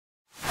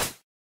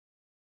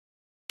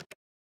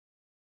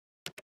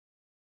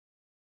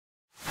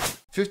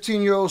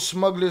15-year-old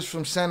smugglers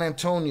from San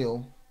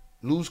Antonio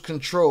lose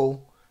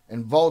control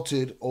and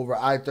vaulted over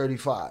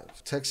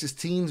I-35. Texas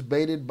teens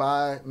baited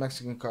by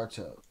Mexican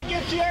cartel.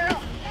 Get your...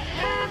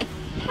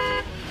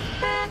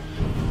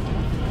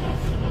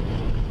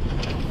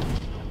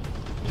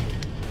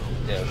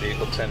 Yeah,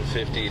 vehicle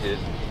 1050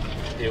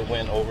 it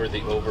went over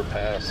the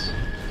overpass.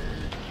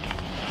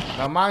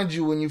 Now, mind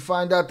you, when you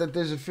find out that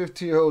there's a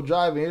 15-year-old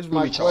driving, here's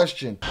my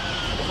question.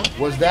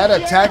 Was that a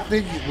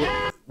tactic?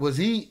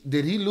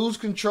 Did he lose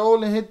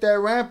control and hit that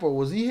ramp, or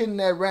was he hitting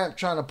that ramp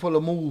trying to pull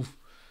a move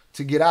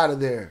to get out of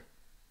there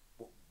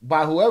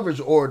by whoever's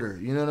order?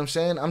 You know what I'm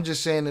saying? I'm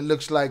just saying it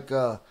looks like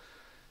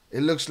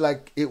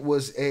it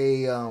was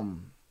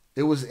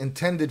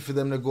intended for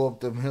them to go up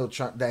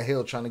that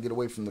hill trying to get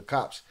away from the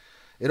cops.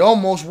 It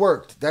almost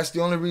worked. That's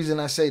the only reason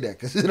I say that,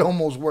 because it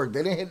almost worked.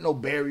 They didn't hit no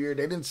barrier.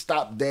 They didn't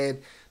stop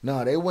dead.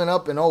 No, they went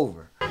up and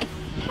over.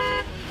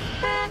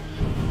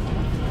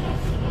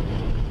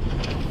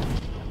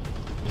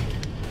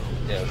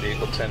 Yeah,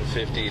 vehicle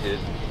 1050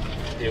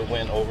 it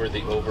went over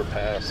the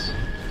overpass.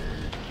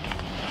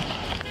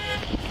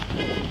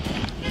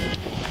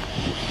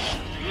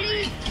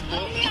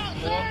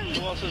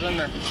 Who else is in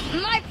there?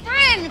 My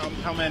friend!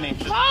 How many?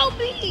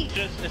 Kobe!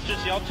 It's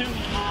just y'all two?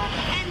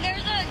 And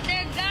there's a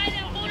guy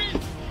that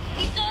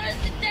he told us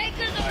to take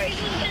us or he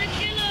was gonna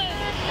kill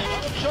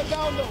us. Shut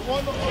down the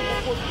one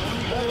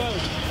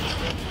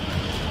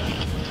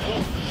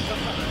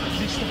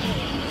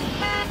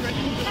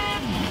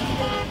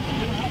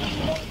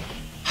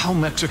How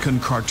Mexican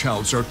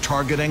cartels are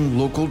targeting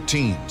local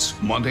teens.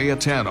 Monday at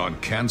 10 on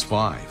Cans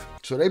 5.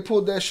 So they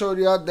pulled that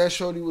shorty out. That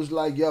shorty was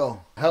like,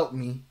 yo, help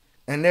me.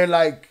 And they're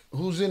like,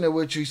 who's in there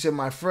with you? He said,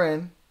 my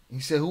friend. He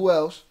said, who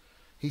else?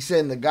 He said,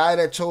 and the guy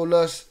that told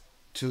us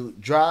to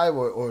drive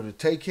or to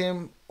take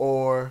him,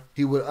 or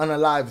he would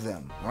unalive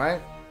them,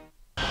 right?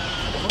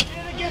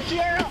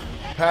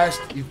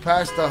 You've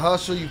passed the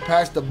hustle, you've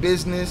passed the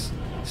business.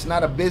 It's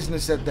not a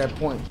business at that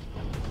point.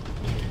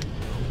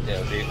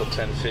 Yeah, vehicle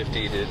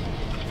 1050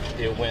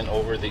 it went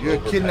over the You're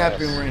overpass. a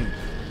kidnapping ring.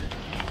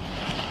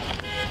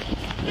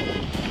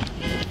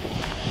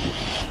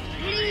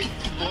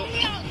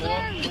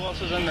 Who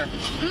else is in there?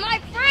 My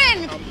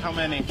friend! How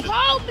many?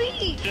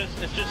 Kobe! It's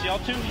just y'all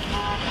two?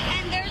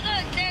 And there's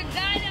a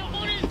guy that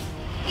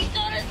he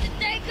told us to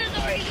take us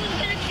or he was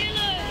gonna kill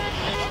us.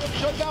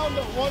 Shut down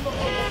the one.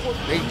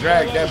 They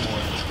dragged that boy.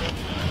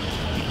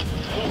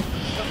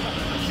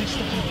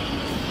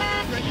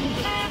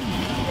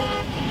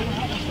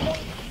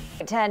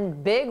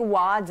 10 big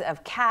wads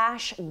of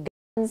cash,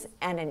 guns,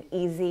 and an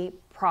easy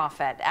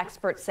profit.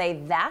 Experts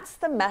say that's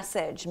the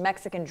message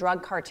Mexican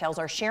drug cartels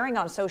are sharing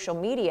on social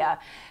media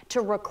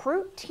to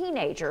recruit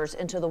teenagers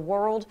into the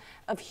world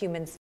of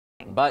human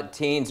smuggling. But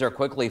teens are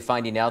quickly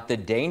finding out the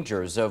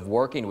dangers of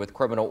working with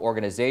criminal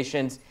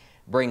organizations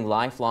bring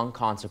lifelong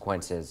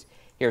consequences.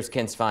 Here's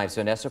Kins 5's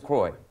Vanessa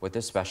Croy with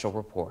this special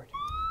report.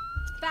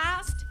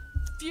 Fast,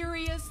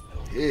 furious,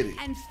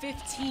 and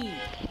 15.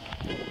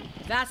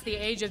 That's the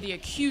age of the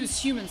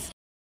accused human smuggler.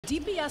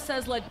 DPS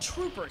says led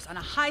troopers on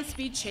a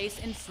high-speed chase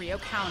in Frio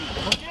County.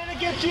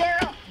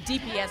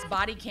 DPS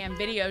body cam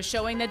video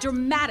showing the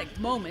dramatic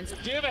moments.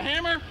 Do you have a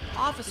hammer?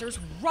 Officers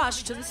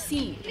rushed to the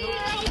scene.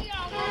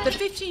 The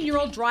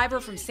 15-year-old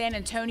driver from San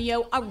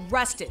Antonio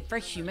arrested for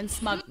human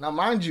smuggling. Now,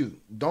 mind you,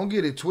 don't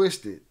get it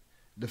twisted.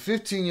 The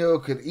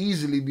 15-year-old could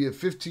easily be a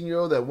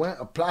 15-year-old that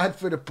went, applied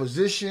for the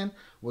position,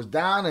 was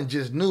down, and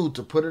just knew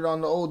to put it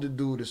on the older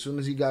dude as soon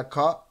as he got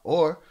caught.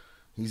 Or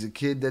he's a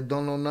kid that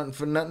don't know nothing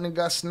for nothing and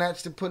got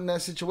snatched and put in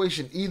that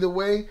situation. Either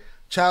way,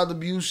 child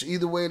abuse.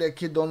 Either way, that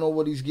kid don't know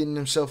what he's getting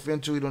himself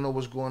into. He don't know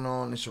what's going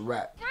on. It's a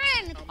wrap.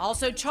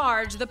 Also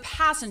charged, the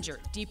passenger,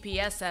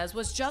 DPS says,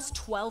 was just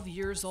 12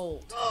 years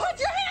old. Put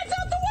your hands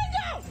out the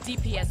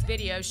window! DPS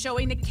video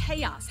showing the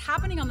chaos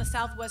happening on the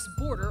southwest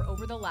border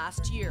over the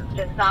last year.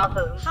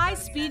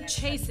 High-speed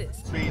chases,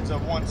 Speeds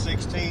of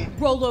 116.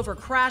 rollover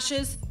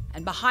crashes,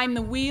 and behind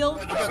the wheel,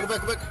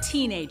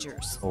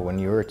 teenagers. Well, when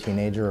you're a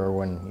teenager, or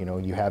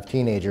when you have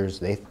teenagers,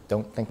 they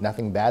don't think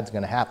nothing bad's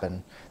going to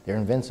happen. They're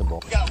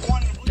invincible.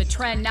 The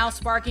trend now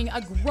sparking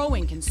a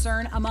growing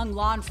concern among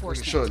law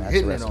enforcement.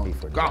 That's a recipe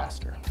for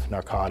disaster.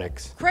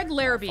 Narcotics. Craig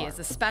Larrabee is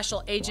the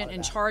special agent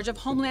in charge of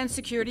Homeland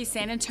Security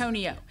San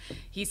Antonio.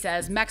 He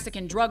says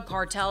Mexican drug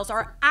cartels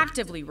are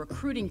actively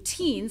recruiting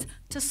teens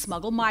to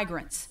smuggle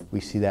migrants.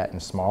 We see that in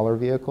smaller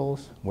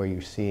vehicles, where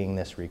you're seeing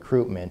this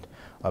recruitment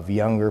of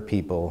younger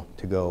people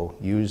to go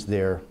use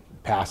their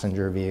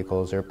passenger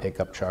vehicles, their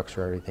pickup trucks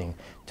or everything,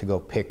 to go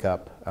pick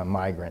up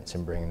migrants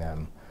and bring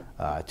them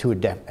to a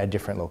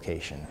different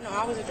location. No,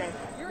 I was a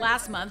driver.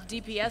 Last month,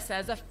 DPS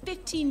says a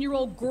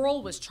 15-year-old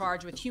girl was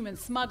charged with human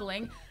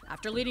smuggling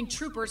after leading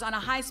troopers on a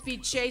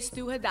high-speed chase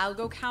through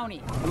Hidalgo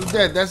County. Who's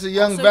that? That's a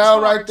young Also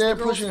Val right charged there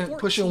the girl's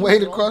pushing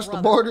weight across the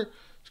 14-year-old border.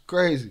 It's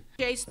crazy.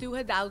 Chase through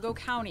Hidalgo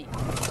County.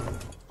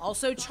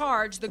 Also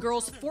charged the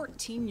girl's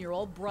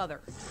 14-year-old brother.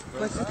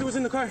 My sister was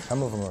in the car.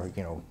 Some of them are,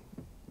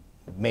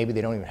 maybe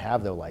they don't even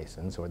have their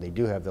license, or they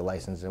do have the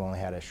license, they've only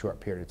had a short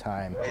period of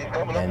time,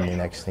 and the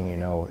next thing you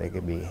know, it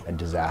could be a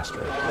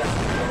disaster.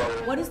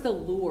 What is the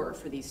lure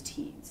for these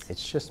teens?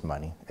 It's just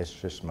money. It's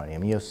just money. I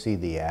mean, you'll see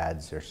the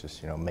ads. There's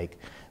just, you know, make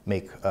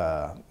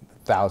 $1,000,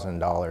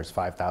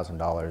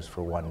 $5,000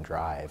 for one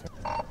drive.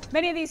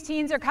 Many of these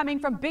teens are coming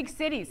from big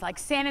cities like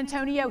San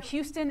Antonio,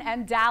 Houston,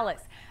 and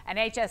Dallas. And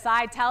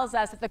HSI tells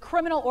us that the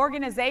criminal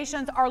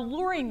organizations are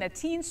luring the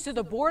teens to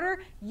the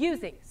border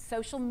using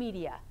social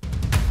media.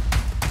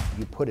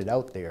 You put it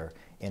out there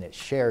and it's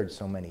shared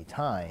so many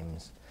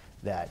times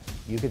that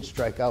you could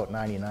strike out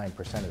 99%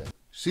 of it.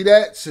 See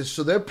that?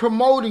 So they're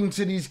promoting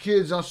to these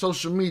kids on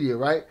social media,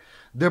 right?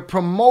 They're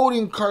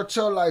promoting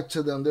cartel life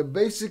to them. They're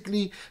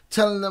basically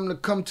telling them to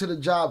come to the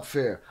job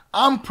fair.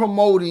 I'm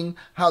promoting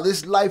how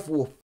this life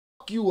will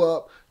fuck you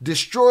up,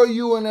 destroy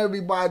you and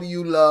everybody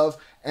you love,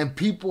 and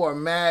people are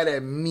mad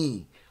at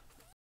me.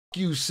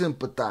 Fuck you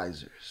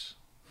sympathizers.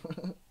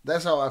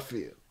 That's how I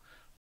feel.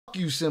 Fuck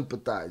you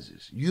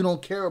sympathizers. You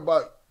don't care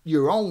about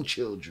your own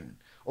children.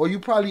 Or you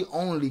probably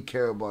only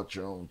care about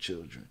your own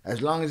children.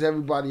 As long as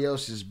everybody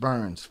else's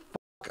burns.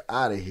 Fuck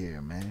out of here,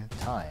 man.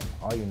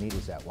 All you need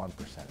is that 1%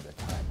 of the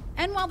time.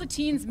 And while the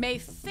teens may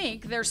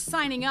think they're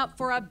signing up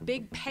for a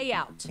big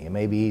payout, it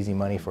may be easy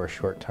money for a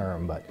short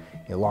term, but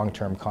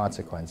long-term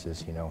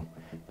consequences, you know,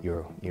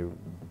 you're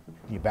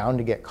bound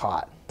to get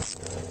caught.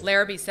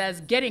 Larrabee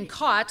says getting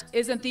caught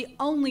isn't the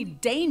only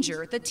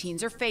danger the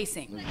teens are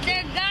facing.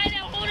 That guy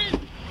that told us,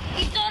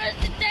 he told us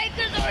to take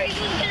us or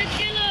he was gonna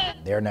kill us.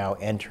 They're now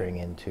entering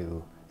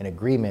into an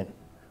agreement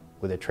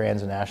with a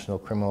transnational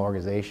criminal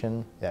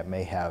organization that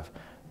may have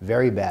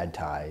very bad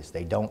ties.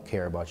 They don't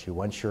care about you.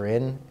 Once you're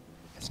in,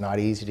 it's not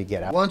easy to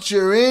get out. Once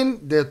you're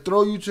in, they'll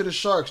throw you to the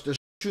sharks. They'll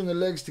shoot you in the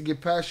legs to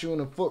get past you in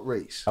a foot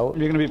race. You're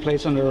going to be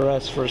placed under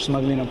arrest for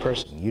smuggling a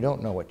person. You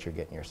don't know what you're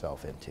getting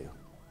yourself into.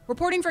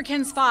 Reporting for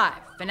KENS 5,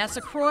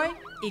 Vanessa Croy,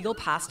 Eagle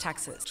Pass,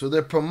 Texas. So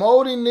they're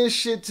promoting this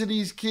shit to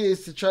these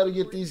kids to try to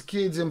get these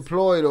kids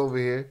employed over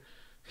here.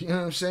 You know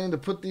what I'm saying? To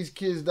put these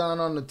kids down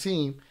on the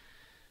team.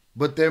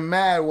 But they're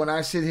mad when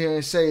I sit here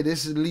and say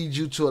this leads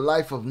you to a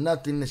life of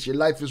nothingness. Your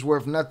life is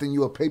worth nothing.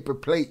 You're a paper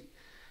plate.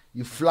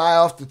 You fly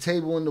off the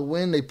table in the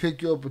wind. They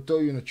pick you up and throw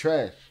you in the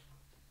trash.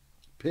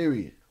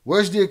 Period.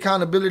 Where's the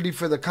accountability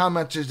for the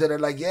commenters that are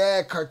like,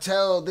 yeah,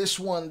 cartel, this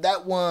one,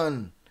 that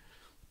one.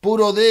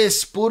 Puro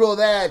this, puro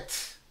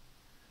that.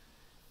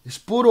 It's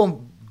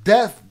puro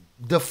death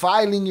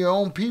defiling your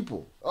own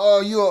people.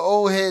 Oh, you an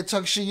old head,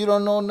 talk shit, you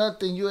don't know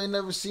nothing. You ain't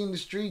never seen the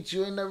streets.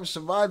 You ain't never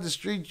survived the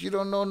streets. You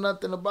don't know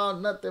nothing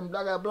about nothing.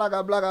 Blah, blah,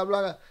 blah, blah,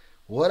 blah.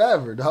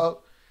 Whatever, dog.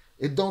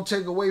 It don't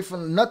take away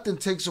from, nothing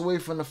takes away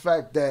from the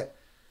fact that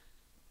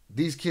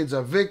these kids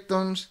are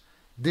victims.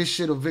 This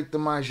shit will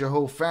victimize your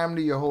whole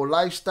family, your whole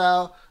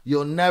lifestyle.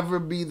 You'll never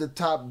be the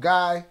top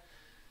guy.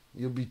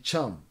 You'll be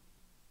chum.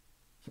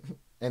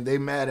 And they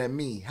mad at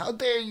me. How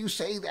dare you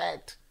say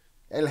that?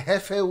 El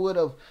Jefe would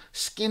have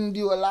skinned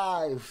you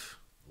alive.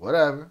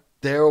 Whatever.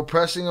 They're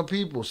oppressing a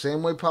people.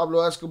 Same way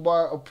Pablo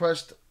Escobar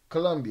oppressed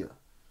Colombia.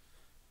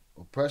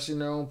 Oppressing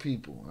their own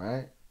people,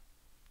 right?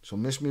 So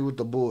miss me with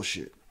the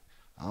bullshit.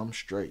 I'm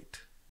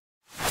straight.